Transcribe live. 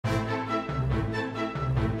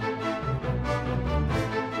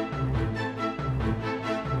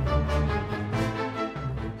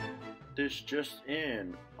This just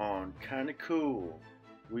in on Kinda Cool.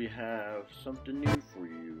 We have something new for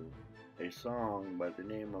you. A song by the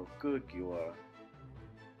name of Kukiwa.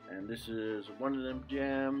 And this is one of them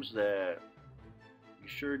jams that you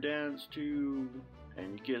sure dance to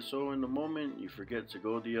and you get so in the moment you forget to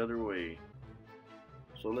go the other way.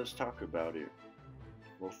 So let's talk about it.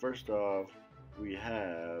 Well, first off, we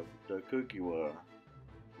have the Kukiwa,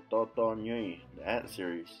 Toto Nyui, the Ant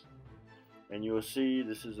series. And you'll see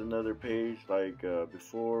this is another page like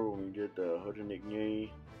before when we did the Hodanik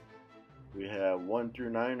Nyui. We have 1 through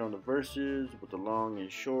 9 on the verses with the long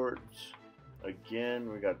and shorts.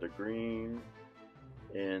 Again, we got the green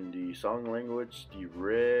in the song language, the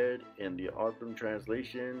red in the autumn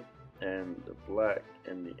translation, and the black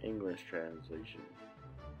in the English translation.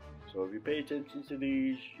 So if you pay attention to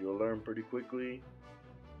these, you'll learn pretty quickly.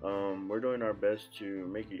 We're doing our best to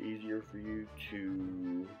make it easier for you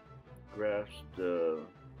to grasp the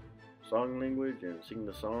song language and sing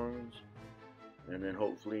the songs, and then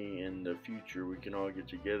hopefully in the future we can all get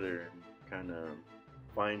together and kind of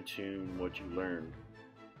fine-tune what you learned.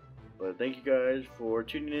 But thank you guys for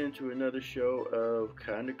tuning in to another show of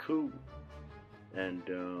Kinda Cool, and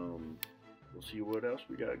we'll see what else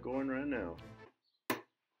we got going right now.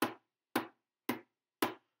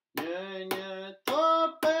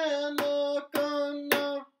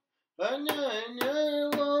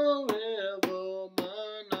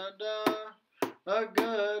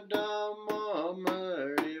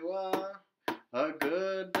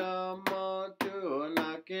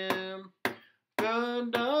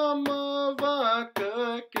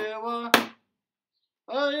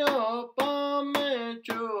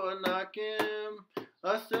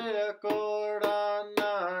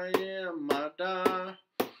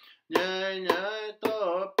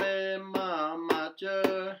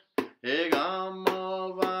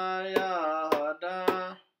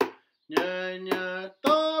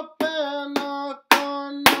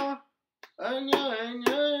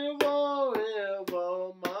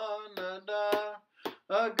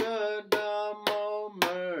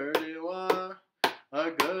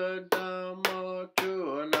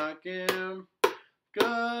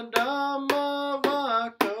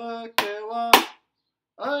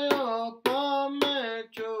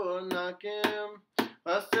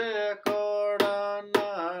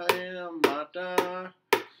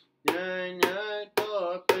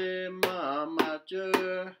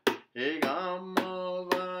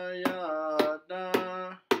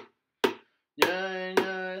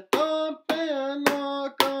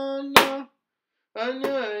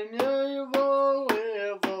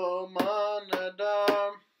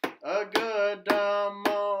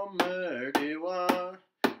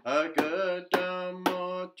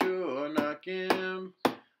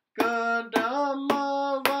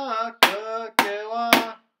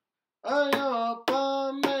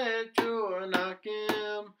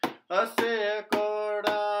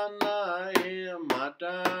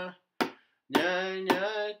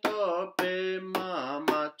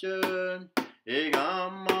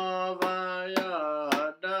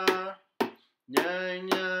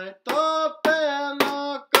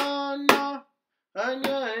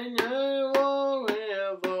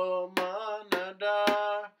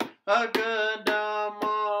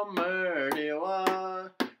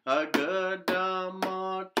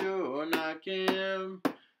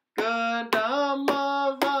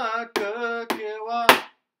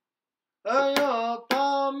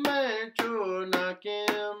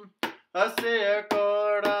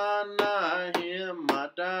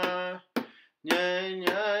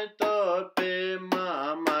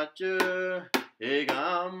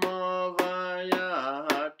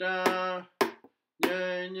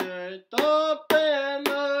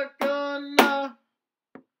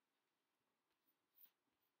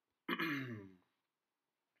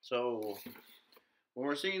 So when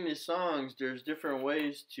we're singing these songs, there's different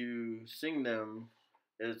ways to sing them.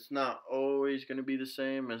 It's not always going to be the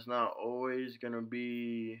same. It's not always going to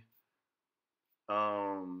be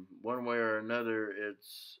one way or another.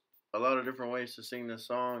 It's a lot of different ways to sing this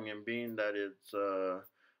song, and being that it's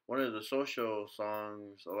one of the social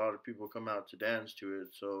songs, a lot of people come out to dance to it.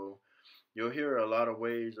 So you'll hear a lot of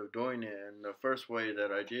ways of doing it. And the first way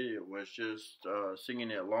that I did it was just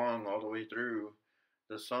singing it long all the way through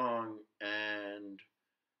the song, and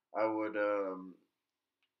I would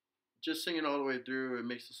just sing it all the way through. It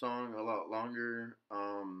makes the song a lot longer.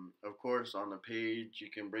 Of course, on the page you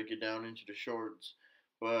can break it down into the shorts,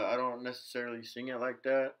 but I don't necessarily sing it like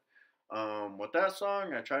that. With that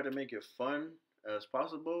song, I try to make it fun as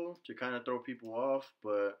possible to kind of throw people off,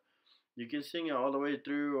 but you can sing it all the way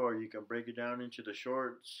through, or you can break it down into the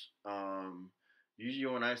shorts. Usually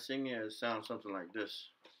when I sing it, it sounds something like this.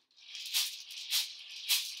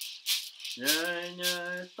 Nhai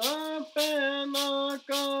nhai ta pe na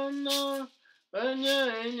ka na pa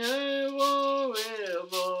nhai nhai wo we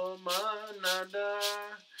wo ma na da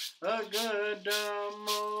agada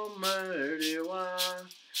mo mariwa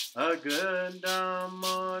agada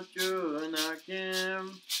mo chuna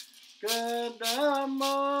kim gada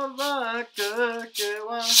mo va ke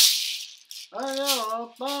wa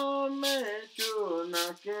ayo pa me chuna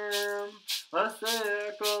kim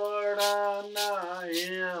ase kora na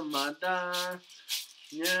yamada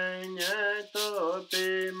nhai nhai to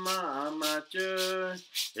pe mama chö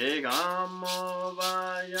e gamo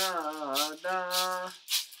va ya da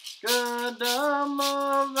kada mo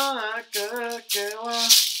va ke wa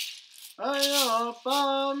ayo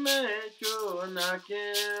pa me chuna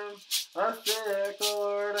kim ase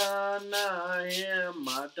kora na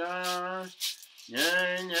yamada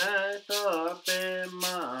nhai nhai to pe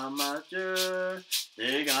mama chö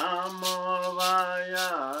e gamo va ya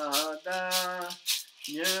da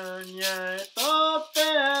nhai nhai to pe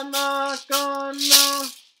na con no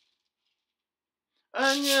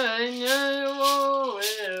nhai nhai wo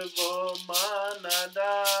e vo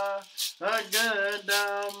manada agada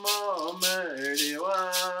mo meriwa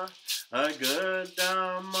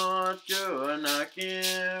agada mo chuna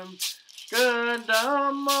kim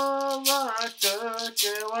gada mo va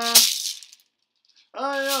ke wa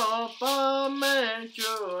ayo pa me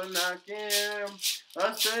chuna kim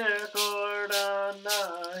ase kora na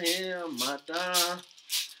himata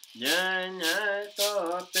nhai nhai to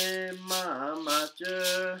pe mama chö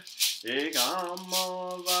e gamo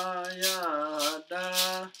va ya da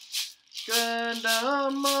kada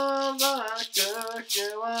mo va ke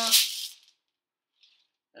wa.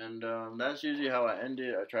 And that's usually how I end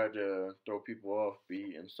it. I try to throw people off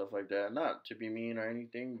beat and stuff like that. Not to be mean or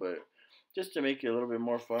anything, but just to make it a little bit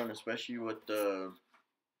more fun, especially with the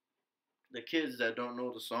kids that don't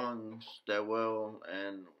know the songs that well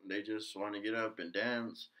and they just want to get up and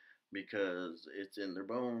dance because it's in their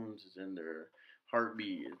bones, it's in their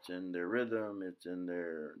heartbeat, it's in their rhythm, it's in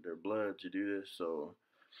their blood to do this. So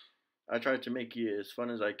I try to make it as fun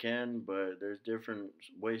as I can, but there's different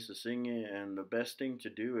ways to sing it, and the best thing to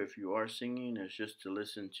do if you are singing is just to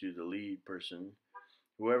listen to the lead person.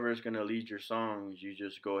 Whoever is gonna lead your songs, you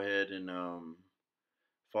just go ahead and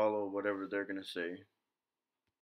follow whatever they're gonna say.